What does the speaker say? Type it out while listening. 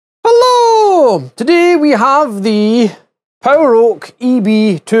So, today we have the PowerOak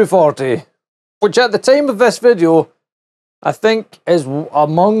EB240, which at the time of this video, I think is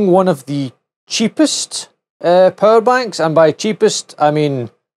among one of the cheapest power banks, and by cheapest, I mean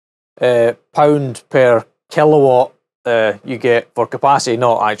pound per kilowatt you get for capacity,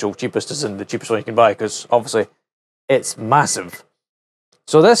 not actual cheapest as in the cheapest one you can buy, because obviously it's massive.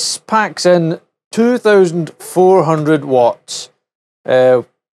 So this packs in 2,400 watts,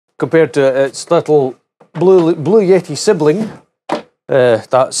 compared to its little Blue Yeti sibling.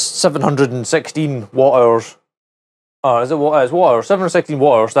 That's 716 watt hours. Is it watt hours? Watt hours. 716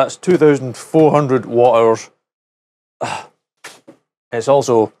 watt hours. That's 2,400 watt hours. It's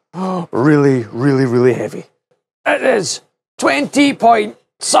also really heavy. It is 20 point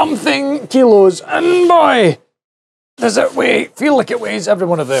something kilos, and boy, does it feel like it weighs every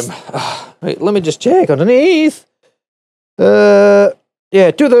one of them. Right, let me just check underneath. Yeah,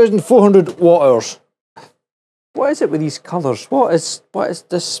 2,400 watt hours. What is it with these colours? What is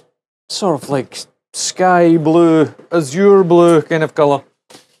this sort of like sky blue, azure blue kind of colour?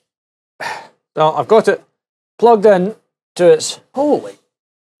 So I've got it plugged in to its holy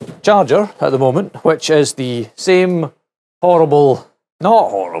charger at the moment, which is the same horrible, not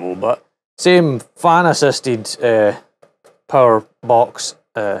horrible, but same fan assisted power box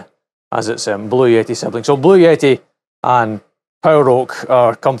as its Blue Yeti sibling. So Blue Yeti and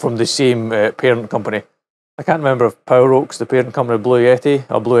PowerOak come from the same parent company. I can't remember if PowerOak's the parent company of Blue Yeti,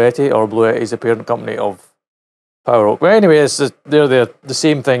 or Blue Yeti's the parent company of PowerOak. But anyway, they're the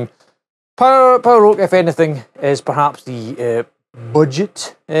same thing. PowerOak, if anything, is perhaps the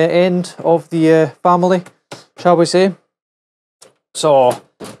budget end of the family, shall we say. So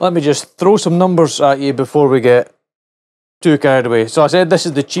let me just throw some numbers at you before we get too carried away. So I said this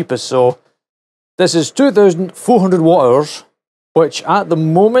is the cheapest, so this is 2,400 watt hours, which at the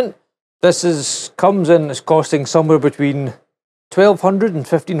moment is costing somewhere between 1,200 and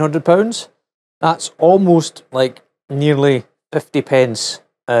 1,500 pounds. That's almost like nearly 50 pence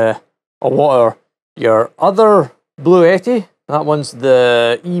a watt hour. Your other Blue Yeti, that one's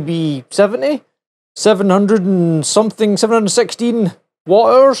the EB70, 700 and something, 716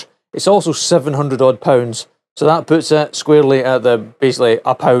 watt hours. It's also 700 odd pounds. So that puts it squarely at basically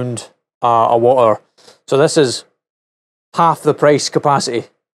a pound a watt hour. So this is half the price capacity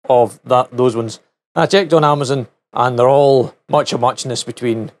of those ones. I checked on Amazon and they're all much of muchness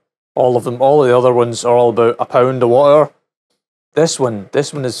between all of them. All of the other ones are all about a pound a watt hour. This one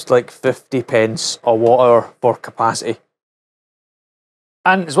is like 50 pence a watt hour for capacity.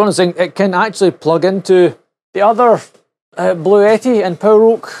 And it's one of the things, it can actually plug into the other Blue Yeti and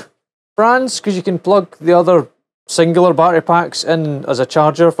PowerOak brands, because you can plug the other singular battery packs in as a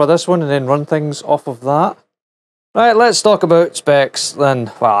charger for this one and then run things off of that. Right, let's talk about specs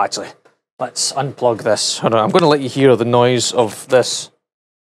then. Well, actually, let's unplug this. Hold on, I'm going to let you hear the noise of this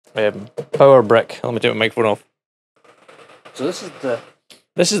power brick. Let me take my microphone off. So this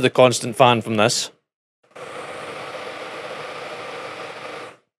is the constant fan from this.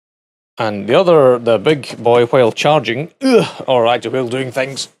 And the big boy, while charging, or actually while doing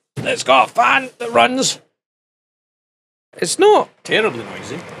things, it's got a fan that runs. It's not terribly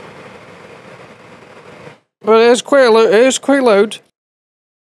noisy, but it is quite loud.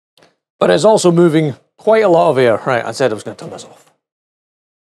 But it's also moving quite a lot of air. Right, I said I was going to turn this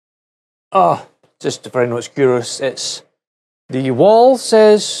off. Just for anyone who's curious, the wall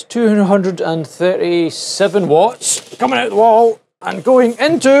says 237 watts coming out the wall, and going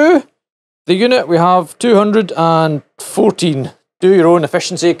into the unit we have 214. Do your own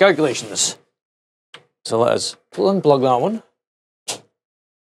efficiency calculations. So let us unplug that one,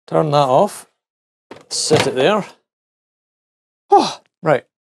 turn that off, set it there. Right,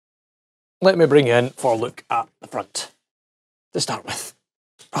 let me bring you in for a look at the front to start with.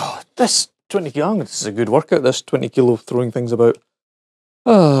 This 20 kilo, this is a good workout, this 20 kilo throwing things about.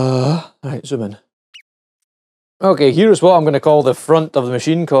 Right, zoom in. Okay, here's what I'm going to call the front of the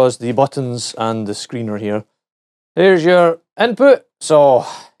machine, because the buttons and the screen are here. Here's your input, so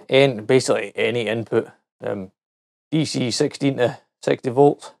basically any input, DC 16 to 60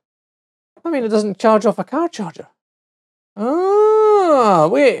 volts. I mean, it doesn't charge off a car charger.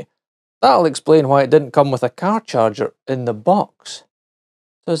 Wait, that'll explain why it didn't come with a car charger in the box.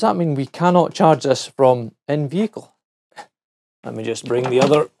 So does that mean we cannot charge this from in-vehicle? Let me just bring the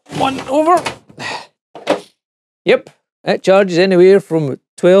other one over. Yep, it charges anywhere from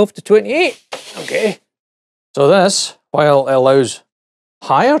 12 to 28. Okay. So this, while it allows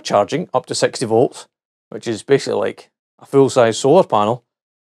higher charging up to 60 volts, which is basically like a full-size solar panel,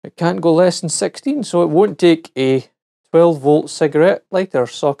 it can't go less than 16, so it won't take a 12-volt cigarette lighter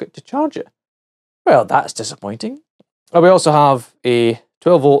socket to charge it. Well, that's disappointing. We also have a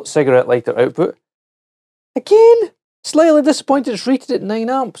 12-volt cigarette lighter output. Again, slightly disappointed it's rated at 9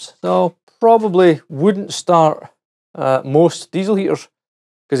 amps, so probably wouldn't start most diesel heaters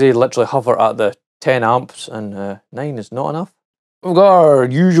because they literally hover at the 10 amps and 9 is not enough. We've got our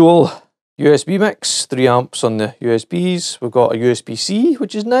usual USB mix, 3 amps on the USBs. We've got a USB-C,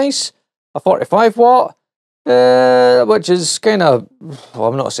 which is nice, a 45 watt, which is kind of, well,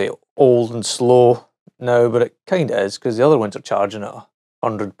 I'm not going to say old and slow now, but it kind of is because the other ones are charging at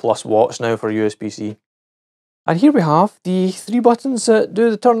 100 plus watts now for USB-C. And here we have the 3 buttons that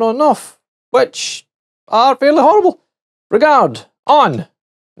do the turn on and off, which are fairly horrible. Regard, on,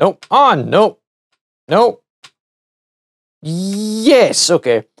 nope, on, nope, nope. Yes,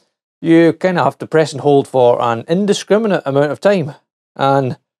 okay. You kind of have to press and hold for an indiscriminate amount of time.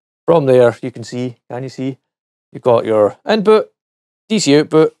 And from there, you can see, can you see? You've got your input, DC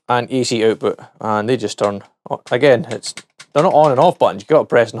output, and AC output. And they just turn on. Again, they're not on and off buttons. You've got to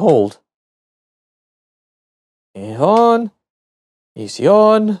press and hold. On, AC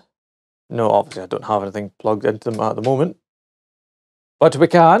on. No, obviously I don't have anything plugged into them at the moment. But we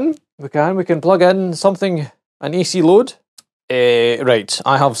can plug in something, an AC load. Right,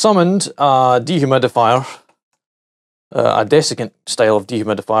 I have summoned a dehumidifier, a desiccant style of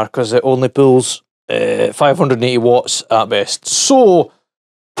dehumidifier, because it only pulls 580 watts at best. So,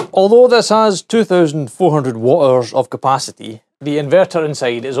 although this has 2,400 watt-hours of capacity, the inverter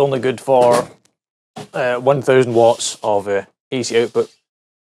inside is only good for 1,000 watts of AC output.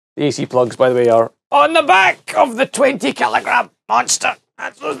 The AC plugs, by the way, are on the back of the 20-kilogram monster.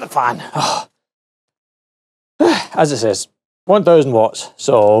 That's the fan. As it says, 1,000 watts.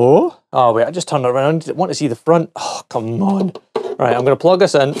 So, oh wait, I just turned it around. I want to see the front. Oh, come on. Right, I'm going to plug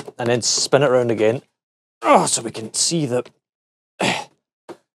this in and then spin it around again. Oh, so we can see the...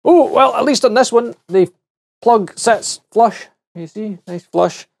 Oh, well, at least on this one, the plug sits flush. You see, nice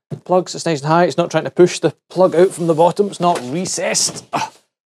flush. Plug sits nice and high. It's not trying to push the plug out from the bottom. It's not recessed.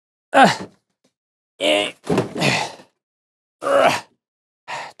 Did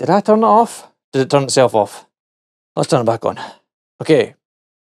I turn it off? Did it turn itself off? Let's turn it back on. Okay.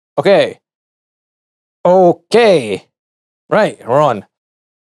 Okay. Okay. Right, we're on.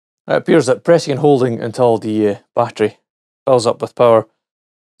 It appears that pressing and holding until the battery fills up with power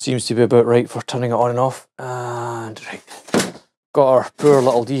seems to be about right for turning it on and off. And right, got our poor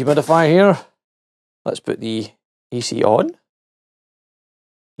little dehumidifier here. Let's put the AC on.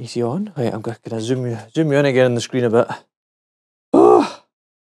 AC on. Right, I'm going to zoom you in again on the screen a bit. Oh,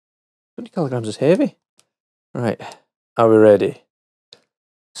 20 kilograms is heavy. Right, are we ready?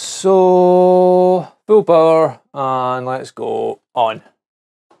 So, full power, and let's go on.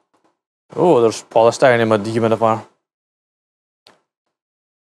 Oh, there's polystyrene in my dehumidifier.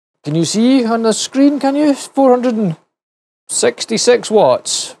 Can you see on the screen, can you? 466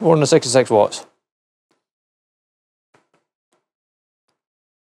 watts. 466 watts.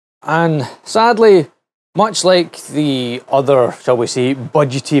 And sadly, much like the other, shall we say,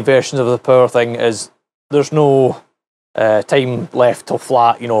 budgety versions of the power thing, is there's no time left till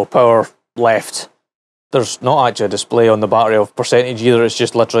flat, you know, power left. There's not actually a display on the battery of percentage either, it's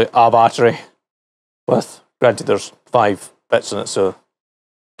just literally a battery. With, granted, there's 5 bits in it, so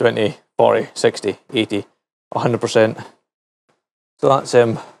 20, 40, 60, 80, 100%. So that's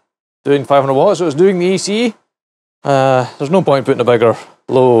doing 500 watts, so it's doing the AC. There's no point putting a bigger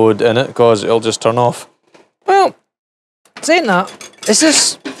load in it because it'll just turn off. Well, saying that, is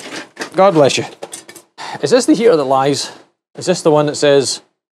this, God bless you, is this the heater that lies? Is this the one that says,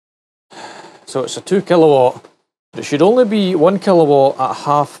 so it's a 2 kilowatt, but it should only be 1 kilowatt at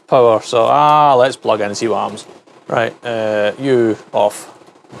half power, so let's plug in and see what happens. Right, you off.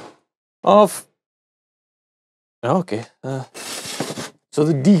 Off. Okay. So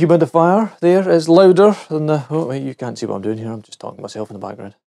the dehumidifier there is louder than the... Oh wait, you can't see what I'm doing here. I'm just talking to myself in the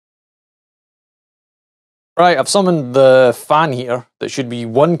background. Right, I've summoned the fan heater that should be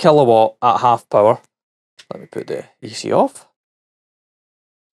 1 kilowatt at half power. Let me put the AC off.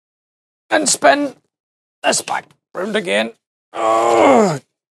 And spin this back round again. Oh,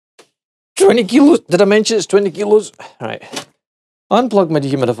 20 kilos. Did I mention it's 20 kilos? Right. Unplug my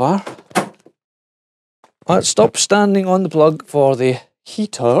dehumidifier. Let's stop standing on the plug for the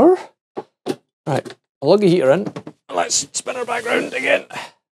heater. Right, plug the heater in. Let's spin her back round again.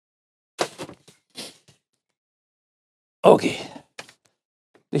 Okay.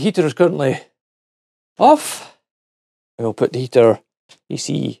 The heater is currently off. We'll put the heater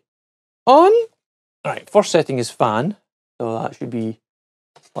AC on. Right, first setting is fan. So that should be,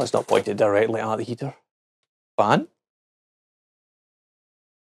 let's not point it directly at the heater. Fan.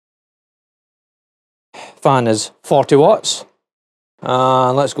 fan is 40 watts.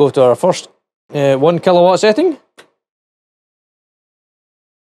 And let's go to our first 1 kilowatt setting.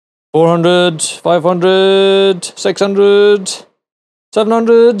 400, 500, 600,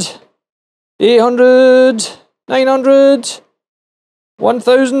 700, 800, 900,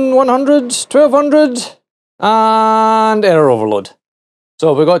 1100, 1200, and error overload.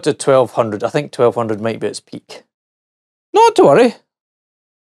 So we got to 1200. I think 1200 might be its peak. Not to worry.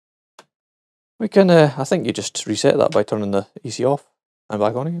 We can, I think you just reset that by turning the AC off and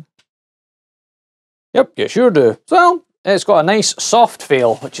back on again. Yep, you sure do. So, it's got a nice soft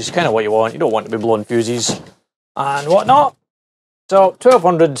fail, which is kind of what you want. You don't want to be blowing fuses and whatnot. So,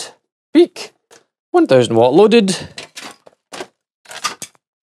 1200 peak, 1000 watt loaded,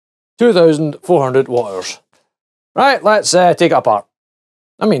 2400 watt hours. Right, let's take it apart.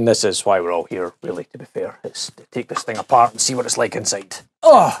 I mean, this is why we're all here, really, to be fair. It's to take this thing apart and see what it's like inside.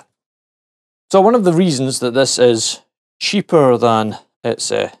 Oh! So one of the reasons that this is cheaper than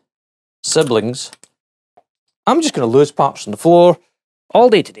its siblings, I'm just going to lose parts on the floor all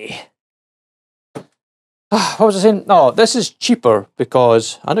day today. What was I saying? No, this is cheaper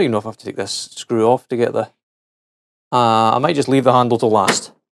because I don't even know if I have to take this screw off to get the... I might just leave the handle till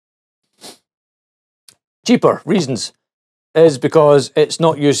last. Cheaper reasons is because it's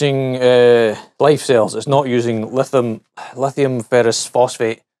not using life cells. It's not using lithium ferrous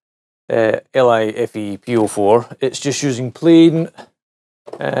phosphate, LiFePO4. It's just using plain,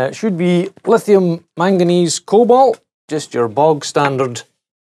 it should be lithium manganese cobalt, just your bog standard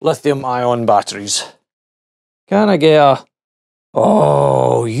lithium ion batteries. Can I get a...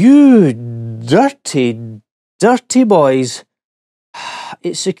 Oh, you dirty, dirty boys.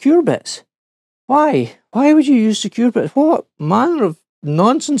 It's secure bits. Why? Why would you use secure bits? What manner of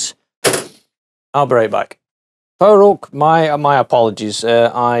nonsense? I'll be right back. PowerOak, my apologies.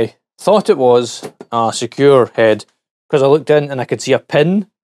 I thought it was a secure head because I looked in and I could see a pin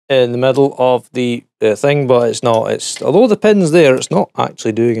in the middle of the thing, but it's not. It's, although the pin's there, it's not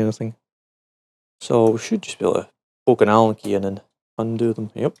actually doing anything. So we should just be able to poke an Allen key in and undo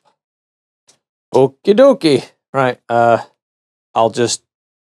them. Yep. Okie dokie. Right. I'll just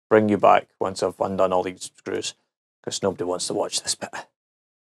bring you back once I've undone all these screws, because nobody wants to watch this bit.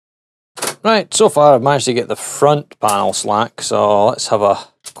 Right, so far I've managed to get the front panel slack, so let's have a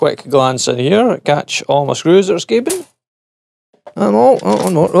quick glance in here, catch all my screws that are escaping. And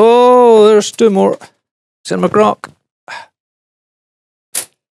one more. Oh, there's 2 more. It's in my crock.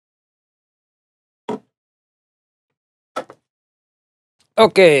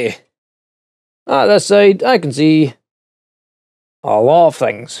 Okay. At this side, I can see a lot of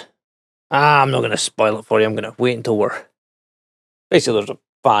things. I'm not going to spoil it for you. I'm going to wait until we're... Basically, there's a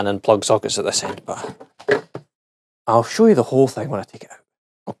fan and plug sockets at this end, but I'll show you the whole thing when I take it out.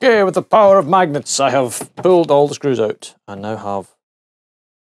 Okay, with the power of magnets, I have pulled all the screws out. I now have...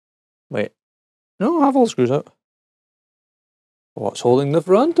 Wait. No, I have all the screws out. What's holding the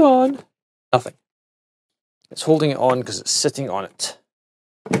front on? Nothing. It's holding it on because it's sitting on it.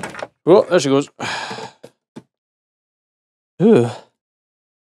 Oh, there she goes. Ooh.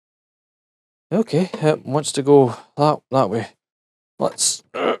 Okay, it wants to go that way. Let's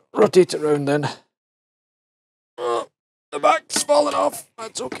rotate it around then. The back's falling off.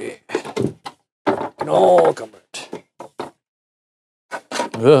 That's okay. Can all come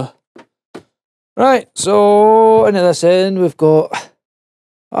out. Right, so into this end we've got...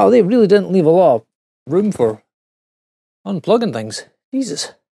 Oh, they really didn't leave a lot of room for unplugging things.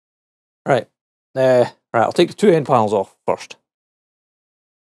 Jesus. Right. Right, I'll take the 2 end panels off first.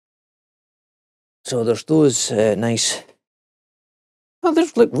 So there's those nice... Oh,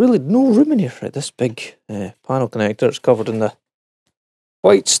 there's like really no room in here. Right, this big panel connector. It's covered in the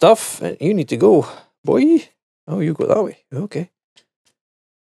white stuff. You need to go, boy. Oh, you go that way. Okay.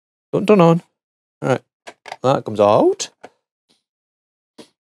 Don't turn on. Alright. That comes out.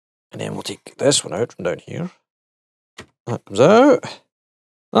 And then we'll take this one out from down here. That comes out.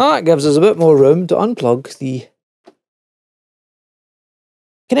 That gives us a bit more room to unplug the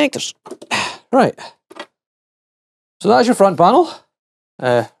connectors. Right. So that's your front panel.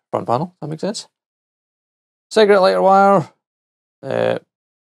 Front panel, that makes sense. Cigarette lighter wire.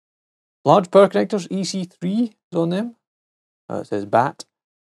 Large power connectors, EC3 is on them. It says BAT.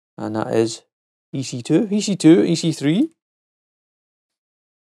 And that is EC2. EC2, EC3.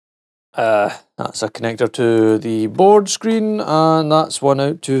 That's a connector to the board screen, and that's one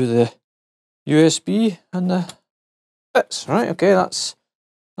out to the USB and the bits. Right, okay, that's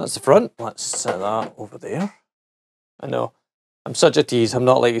the front. Let's set that over there. I know, I'm such a tease. I'm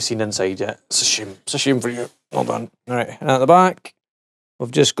not like you've seen inside yet. It's a shame. It's a shame for you. Well done. All right, and at the back,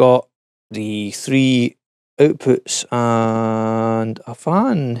 we've just got the 3 outputs and a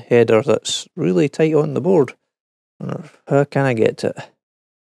fan header that's really tight on the board. How can I get to it?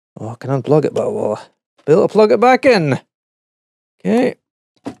 Oh, I can unplug it, but I'll be able to plug it back in. Okay,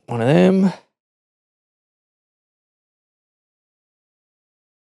 one of them.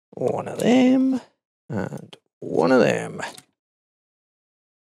 One of them. And one of them.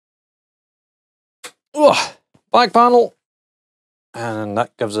 Oh, back panel. And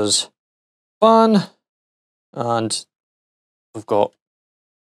that gives us fan. And we've got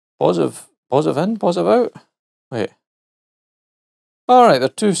positive in, positive out. Wait. Alright, they're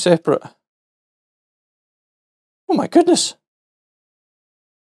two separate. Oh my goodness.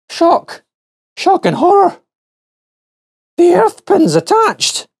 Shock. Shock and horror. The earth pin's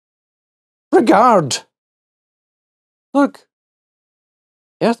attached. Regard. Look.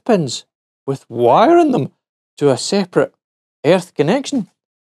 Earth pins with wire in them to a separate earth connection.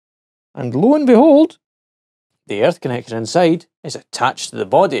 And lo and behold, the earth connection inside is attached to the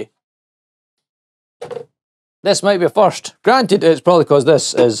body. This might be a first. Granted, it's probably because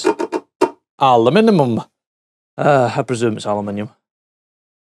this is aluminium. I presume it's aluminium.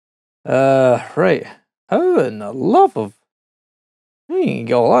 Right. How in the love of... You can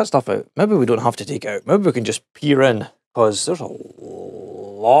get all that stuff out. Maybe we don't have to take it out. Maybe we can just peer in, because there's a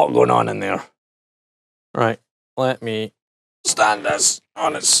lot going on in there. Right. Let me stand this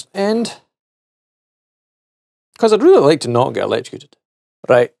on its end. Because I'd really like to not get electrocuted.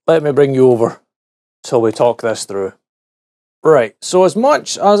 Right. Let me bring you over so we talk this through. Right, so as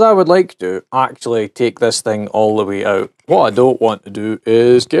much as I would like to actually take this thing all the way out, what I don't want to do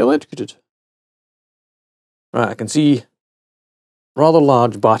is get electrocuted. Right, I can see rather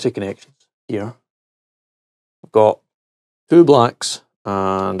large battery connections here. I've got two blacks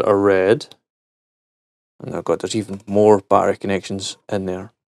and a red. And there's even more battery connections in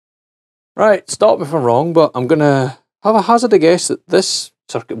there. Right, stop me if I'm wrong, but I'm going to have a hazard guess that this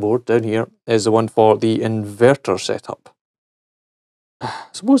circuit board down here is the one for the inverter setup. I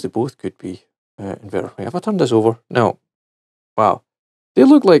suppose they both could be inverter. Wait, have I turned this over? No. Wow. They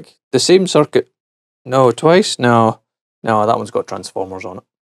look like the same circuit. No, twice? No. No, that one's got transformers on it.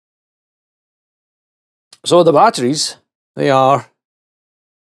 So the batteries, they are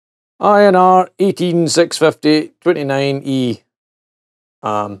INR 18650 29E.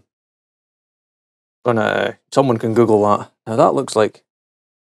 Someone can Google that. Now that looks like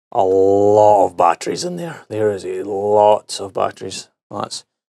a lot of batteries in there. There is a lot of batteries. That's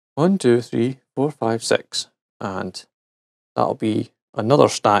 1, 2, 3, 4, 5, 6. And that'll be another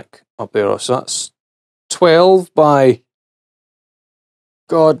stack up there. So that's 12 by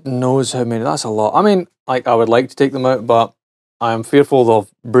God knows how many. That's a lot. I mean, like, I would like to take them out, but I am fearful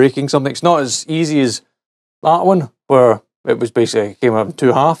of breaking something. It's not as easy as that one, where it was basically came up in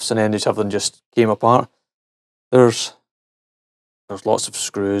two halves and then something just came apart. There's lots of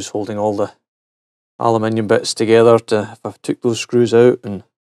screws holding all the aluminium bits together to, if I took those screws out, and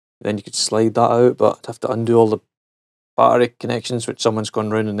then you could slide that out, but I'd have to undo all the battery connections, which someone's gone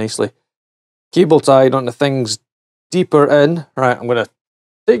round and nicely cable tied onto things deeper in. Right, I'm going to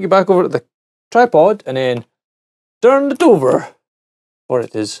take you back over to the tripod and then turn it over, or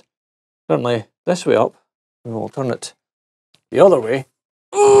it is currently this way up, and we'll turn it the other way.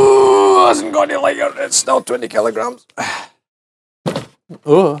 Oh, hasn't got any lighter, it's still 20 kilograms.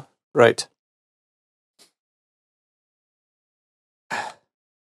 Oh, right.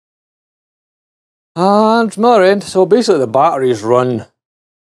 And from the other end, so basically the batteries run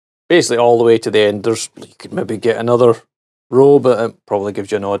basically all the way to the end. You could maybe get another row, but it probably gives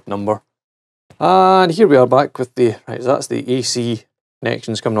you an odd number. And here we are back with the, right, so that's the AC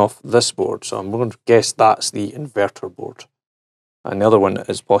connections coming off this board. So I'm going to guess that's the inverter board. And the other one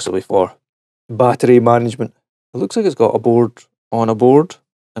is possibly for battery management. It looks like it's got a board on a board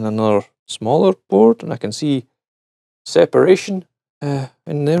and another smaller board, and I can see separation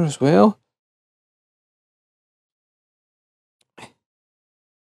in there as well.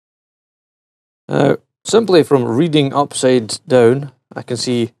 Now, simply from reading upside down, I can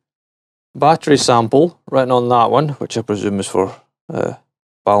see battery sample written on that one, which I presume is for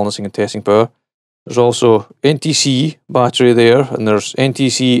balancing and testing power. There's also NTC battery there, and there's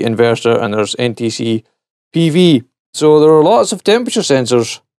NTC inverter, and there's NTC PV. So there are lots of temperature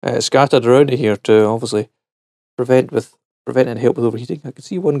sensors scattered around here to obviously prevent and help with overheating. I can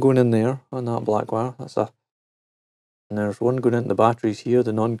see one going in there on that black wire. And there's one going into the batteries here,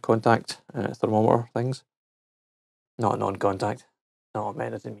 the non-contact thermometer things. Not non-contact. No, I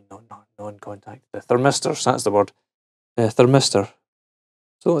meant I didn't mean non-contact. The thermistors, that's the word. Thermistor.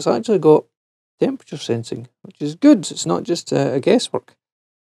 So it's actually got temperature sensing, which is good. It's not just a guesswork.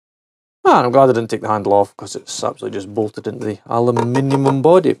 And I'm glad I didn't take the handle off because it's absolutely just bolted into the aluminium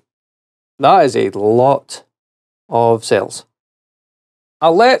body. That is a lot of cells.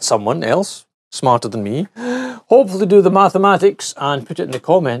 I'll let someone else, smarter than me, hopefully do the mathematics and put it in the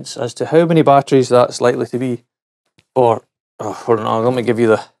comments as to how many batteries that's likely to be. For, oh, hold on, let me give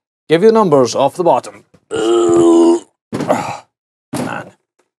you the numbers off the bottom. Man.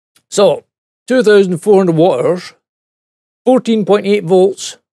 So, 2,400 watt hours, 14.8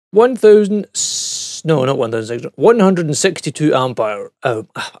 volts, 162 amp hours.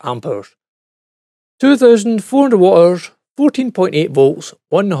 2,400 watt hours, 14.8 volts,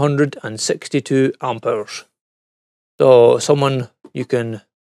 162 amp hours. So someone, you can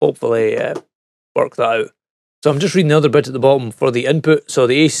hopefully work that out. So I'm just reading the other bit at the bottom for the input. So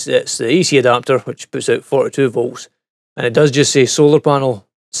it's the AC adapter, which puts out 42 volts. And it does just say solar panel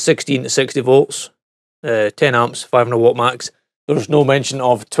 16 to 60 volts, 10 amps, 500 watt max. There's no mention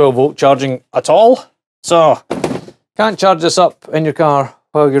of 12 volt charging at all. So can't charge this up in your car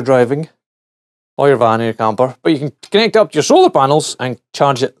while you're driving, or your van or your camper. But you can connect up to your solar panels and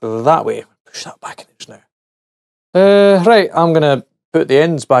charge it that way. Push that back in just now. Right, I'm going to put the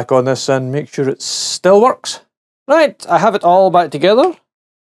ends back on this and make sure it still works. Right, I have it all back together.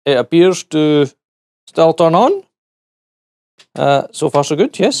 It appears to still turn on. So far so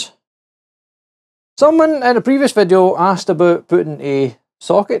good, yes. Someone in a previous video asked about putting a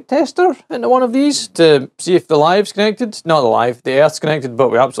socket tester into one of these to see if the live's connected. Not the live, the earth's connected, but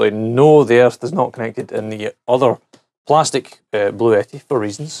we absolutely know the earth is not connected in the other plastic Bluetti for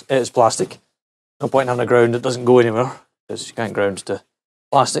reasons. It is plastic. No point in having a ground that doesn't go anywhere, because you can't ground to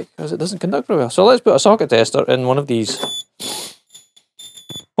plastic because it doesn't conduct very well. So let's put a socket tester in one of these.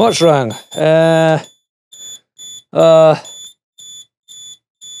 What's wrong?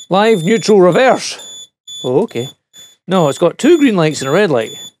 Live, neutral, reverse. Oh, okay. No, it's got two green lights and a red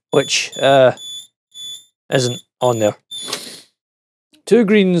light, which isn't on there. Two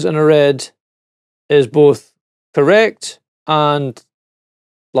greens and a red is both correct and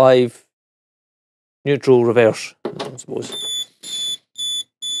live, neutral, reverse, I suppose.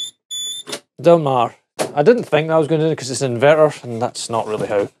 Don't matter. I didn't think that I was going to do it because it's an inverter, and that's not really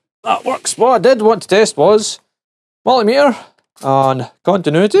how that works. What I did want to test was multimeter on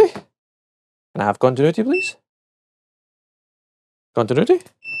continuity. Can I have continuity, please? Continuity.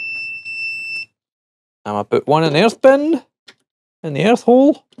 I'm going to put one in the earth bin, in the earth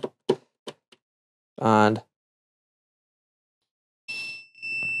hole, and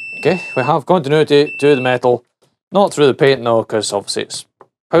okay, we have continuity to the metal, not through the paint though, because obviously it's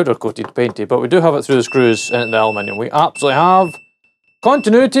powder coated painty, but we do have it through the screws in the aluminium. We absolutely have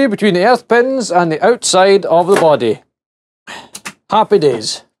continuity between the earth pins and the outside of the body. Happy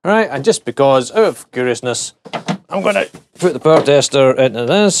days. Right, and just because, out of curiousness, I'm going to put the power tester into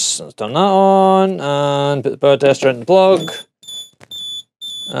this. Let's turn that on, and put the power tester into the plug.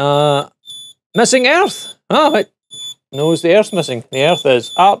 Missing earth. Oh, right. No, is the earth missing? The earth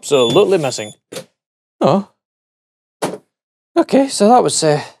is absolutely missing. Oh. Okay, so that was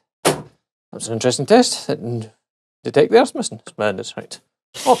an interesting test. It didn't detect the earth missing. It's madness, right.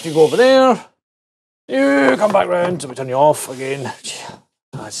 Off you go over there. You come back round, so we turn you off again.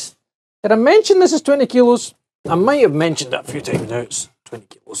 Did I mention this is 20 kilos? I might have mentioned that a few times now. It's 20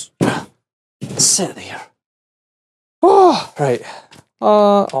 kilos. Sit there. Oh, right.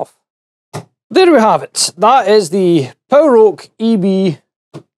 Off. There we have it. That is the PowerOak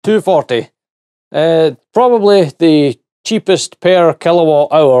EB240. Probably the cheapest per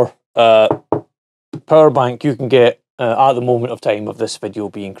kilowatt hour power bank you can get at the moment of time of this video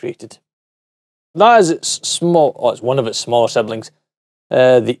being created. That is its small, oh, it's one of its smaller siblings,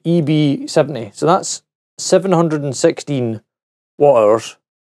 the EB70. So that's 716 watt hours.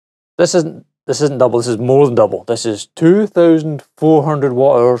 This isn't double. This is more than double. This is 2,400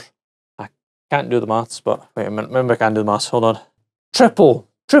 watt hours. I can't do the maths, but wait a minute. Remember, I can do the maths. Hold on. Triple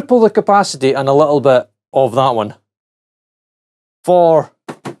the capacity and a little bit of that one for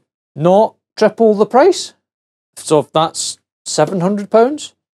not triple the price. So if that's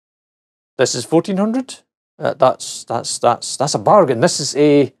 £700. This is 1,400. That's a bargain. This is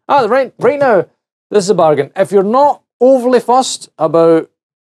a right now. This is a bargain. If you're not overly fussed about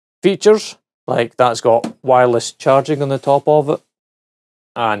features, like that's got wireless charging on the top of it,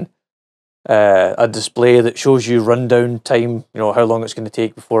 and a display that shows you rundown time. You know how long it's going to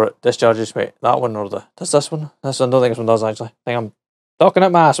take before it discharges. Wait, that one or does this one? This one, I don't think this one does actually. I think I'm talking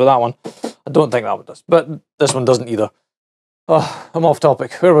at my ass with that one. I don't think that one does, but this one doesn't either. Oh, I'm off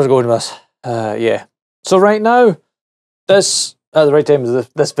topic. Where was I going with this? Yeah. So right now, this, at the right time of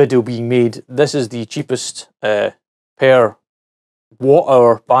this video being made, this is the cheapest per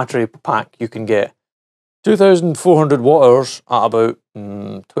watt-hour battery pack you can get. 2,400 watt-hours at about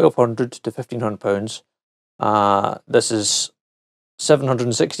 1,200 to 1,500 pounds. This is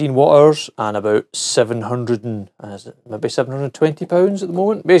 716 watt-hours and about 700 and maybe 720 pounds at the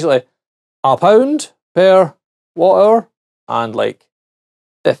moment. Basically, £1 per watt-hour and like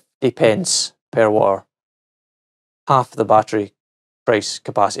 50 pence per watt-hour. Half the battery price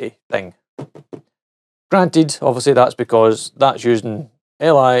capacity thing. Granted, obviously that's because that's using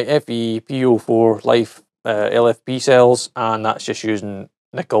LiFePO4 Life LFP cells, and that's just using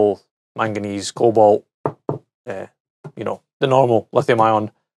nickel, manganese, cobalt, you know, the normal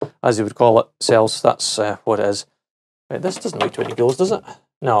lithium-ion, as they would call it, cells. That's what it is. Right, this doesn't weigh 20 kilos, does it?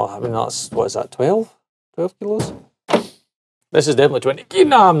 No, I mean, that's, what is that, 12? 12 kilos? This is definitely 20.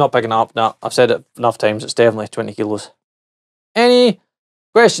 No, I'm not picking it up. No, I've said it enough times. It's definitely 20 kilos. Any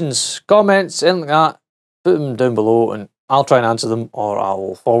questions, comments, anything like that, put them down below and I'll try and answer them, or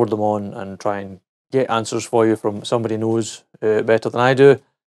I'll forward them on and try and get answers for you from somebody who knows better than I do.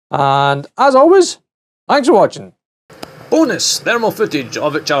 And as always, thanks for watching. Bonus thermal footage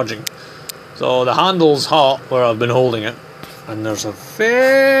of it charging. So the handle's hot where I've been holding it, and there's a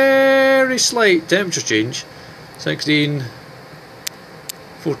very slight temperature change, 16,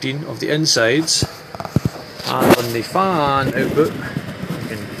 14 of the insides, and on the fan output you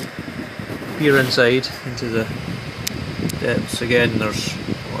can peer inside into the depths. Again, there's,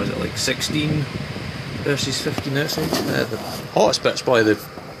 what is it, like 16 versus 15 outside. The hottest bit's probably the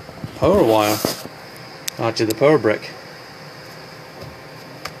power wire, actually the power brick.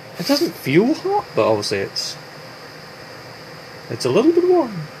 It doesn't feel hot, but obviously it's a little bit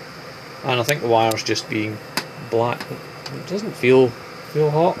warm, and I think the wire's just being black. It doesn't feel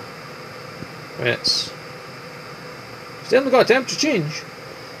hot. I mean, it's definitely got a temperature change,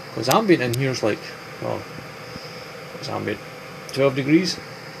 because ambient in here is like, well, what's ambient? 12 degrees.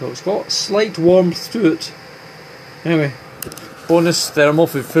 So it's got slight warmth to it. Anyway, bonus thermal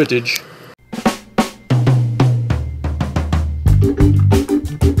footage.